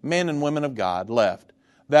any men and women of God left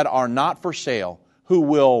that are not for sale, who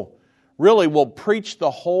will preach the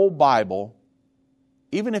whole Bible,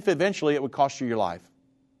 even if eventually it would cost you your life?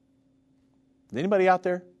 Is anybody out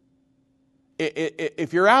there?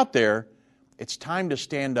 If you're out there, it's time to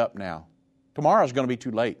stand up now. Tomorrow's going to be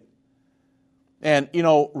too late. And,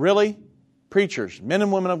 really, preachers, men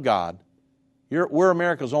and women of God, we're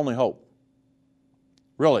America's only hope.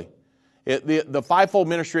 Really. The fivefold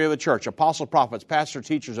ministry of the church, apostles, prophets, pastors,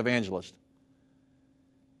 teachers, evangelists.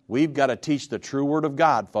 We've got to teach the true Word of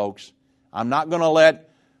God, folks. I'm not going to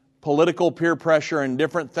let political peer pressure and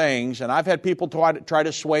different things, and I've had people try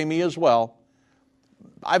to sway me as well.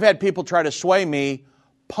 I've had people try to sway me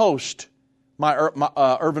post my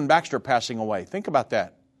Irvin Baxter passing away. Think about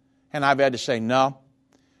that. And I've had to say, no.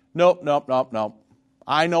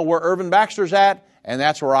 I know where Irvin Baxter's at, and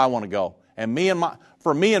that's where I want to go. And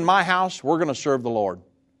for me and my house, we're going to serve the Lord.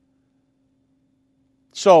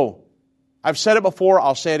 So, I've said it before,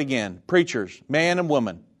 I'll say it again. Preachers, man and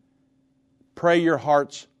woman, pray your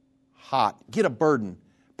hearts hot. Get a burden.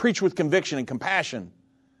 Preach with conviction and compassion.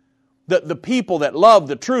 The people that love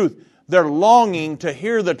the truth, they're longing to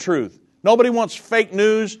hear the truth. Nobody wants fake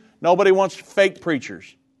news. Nobody wants fake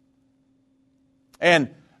preachers. And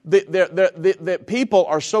the people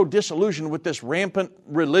are so disillusioned with this rampant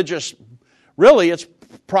religious, really it's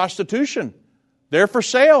prostitution. They're for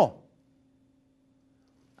sale.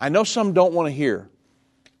 I know some don't want to hear,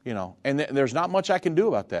 and there's not much I can do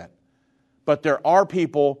about that. But there are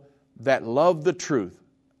people that love the truth.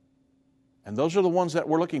 And those are the ones that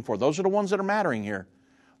we're looking for. Those are the ones that are mattering here.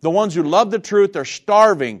 The ones who love the truth, they're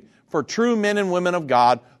starving for true men and women of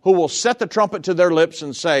God who will set the trumpet to their lips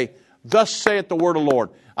and say, "Thus saith the word of the Lord."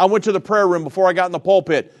 I went to the prayer room before I got in the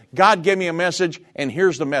pulpit. God gave me a message, and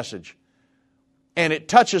here's the message. And it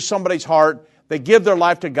touches somebody's heart. They give their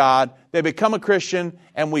life to God. They become a Christian,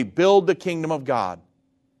 and we build the kingdom of God.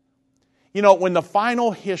 When the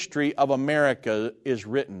final history of America is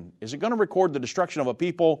written, is it going to record the destruction of a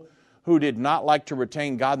people who did not like to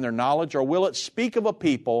retain God in their knowledge, or will it speak of a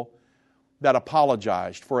people that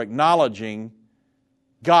apologized for acknowledging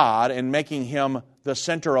God and making Him the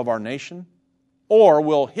center of our nation? Or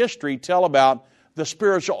will history tell about the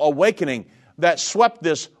spiritual awakening that swept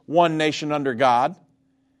this one nation under God?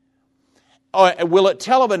 Will it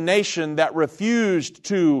tell of a nation that refused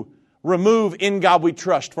to remove "In God We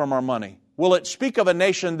Trust" from our money? Will it speak of a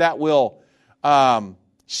nation that will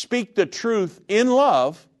speak the truth in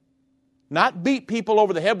love Not beat people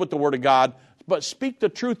over the head with the Word of God, but speak the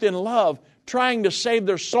truth in love, trying to save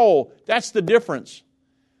their soul. That's the difference.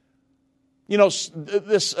 You know,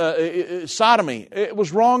 this sodomy, it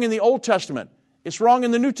was wrong in the Old Testament. It's wrong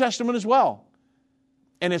in the New Testament as well.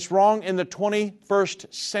 And it's wrong in the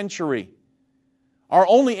 21st century. Our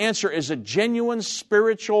only answer is a genuine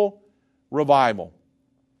spiritual revival.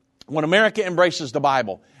 When America embraces the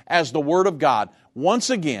Bible as the Word of God, once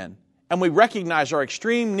again, and we recognize our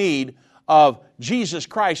extreme need of Jesus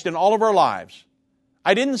Christ in all of our lives.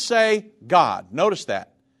 I didn't say God. Notice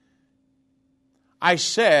that. I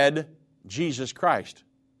said Jesus Christ.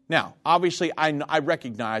 Now, obviously, I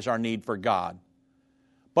recognize our need for God.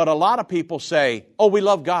 But a lot of people say, oh, we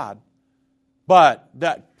love God. But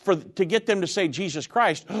to get them to say Jesus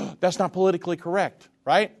Christ, that's not politically correct,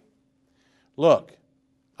 right? Look,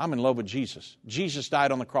 I'm in love with Jesus. Jesus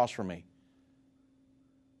died on the cross for me.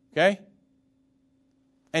 Okay?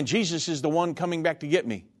 And Jesus is the one coming back to get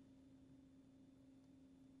me.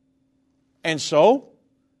 And so,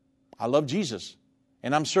 I love Jesus.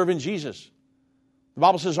 And I'm serving Jesus. The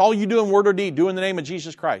Bible says, all you do in word or deed, do in the name of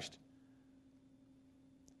Jesus Christ.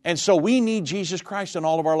 And so we need Jesus Christ in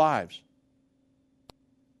all of our lives.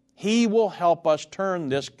 He will help us turn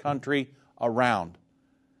this country around.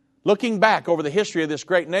 Looking back over the history of this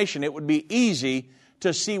great nation, it would be easy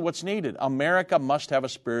to see what's needed. America must have a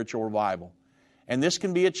spiritual revival. And this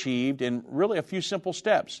can be achieved in really a few simple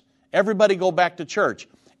steps. Everybody go back to church.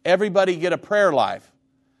 Everybody get a prayer life.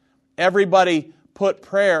 Everybody put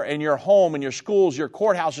prayer in your home, in your schools, your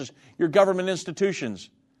courthouses, your government institutions.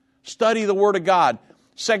 Study the Word of God.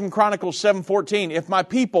 2 Chronicles 7:14, if my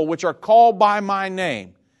people, which are called by my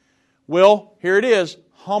name, will, here it is,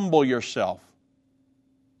 humble yourself.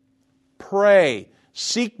 Pray.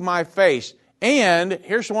 Seek my face. And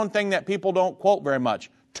here's one thing that people don't quote very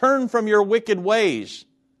much. Turn from your wicked ways.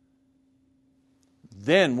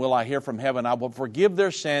 Then will I hear from heaven. I will forgive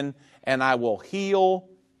their sin and I will heal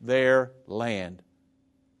their land.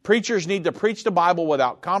 Preachers need to preach the Bible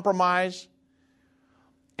without compromise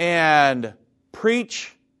and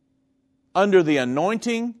preach under the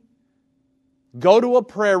anointing. Go to a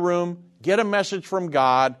prayer room, get a message from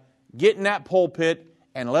God, get in that pulpit,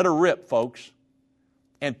 and let her rip, folks.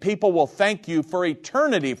 And people will thank you for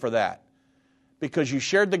eternity for that, because you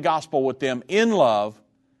shared the gospel with them in love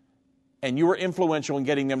and you were influential in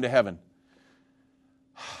getting them to heaven.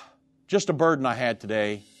 Just a burden I had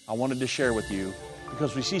today I wanted to share with you,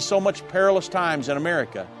 because we see so much perilous times in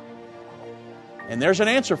America. And there's an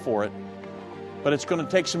answer for it, but it's going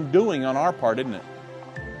to take some doing on our part, isn't it?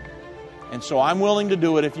 And so I'm willing to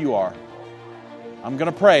do it if you are. I'm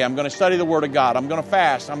going to pray. I'm going to study the Word of God. I'm going to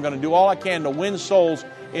fast. I'm going to do all I can to win souls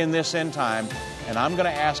in this end time. And I'm going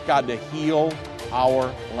to ask God to heal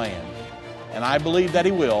our land. And I believe that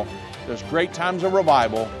He will. There's great times of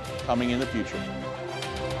revival coming in the future.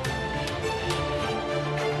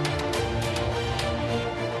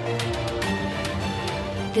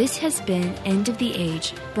 This has been End of the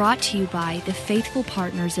Age, brought to you by the faithful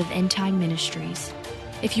partners of End Time Ministries.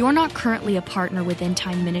 If you're not currently a partner with End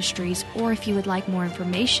Time Ministries, or if you would like more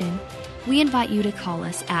information, we invite you to call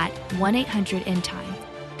us at 1-800-END-TIME.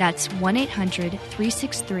 That's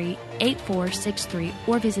 1-800-363-8463,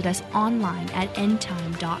 or visit us online at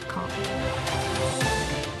endtime.com.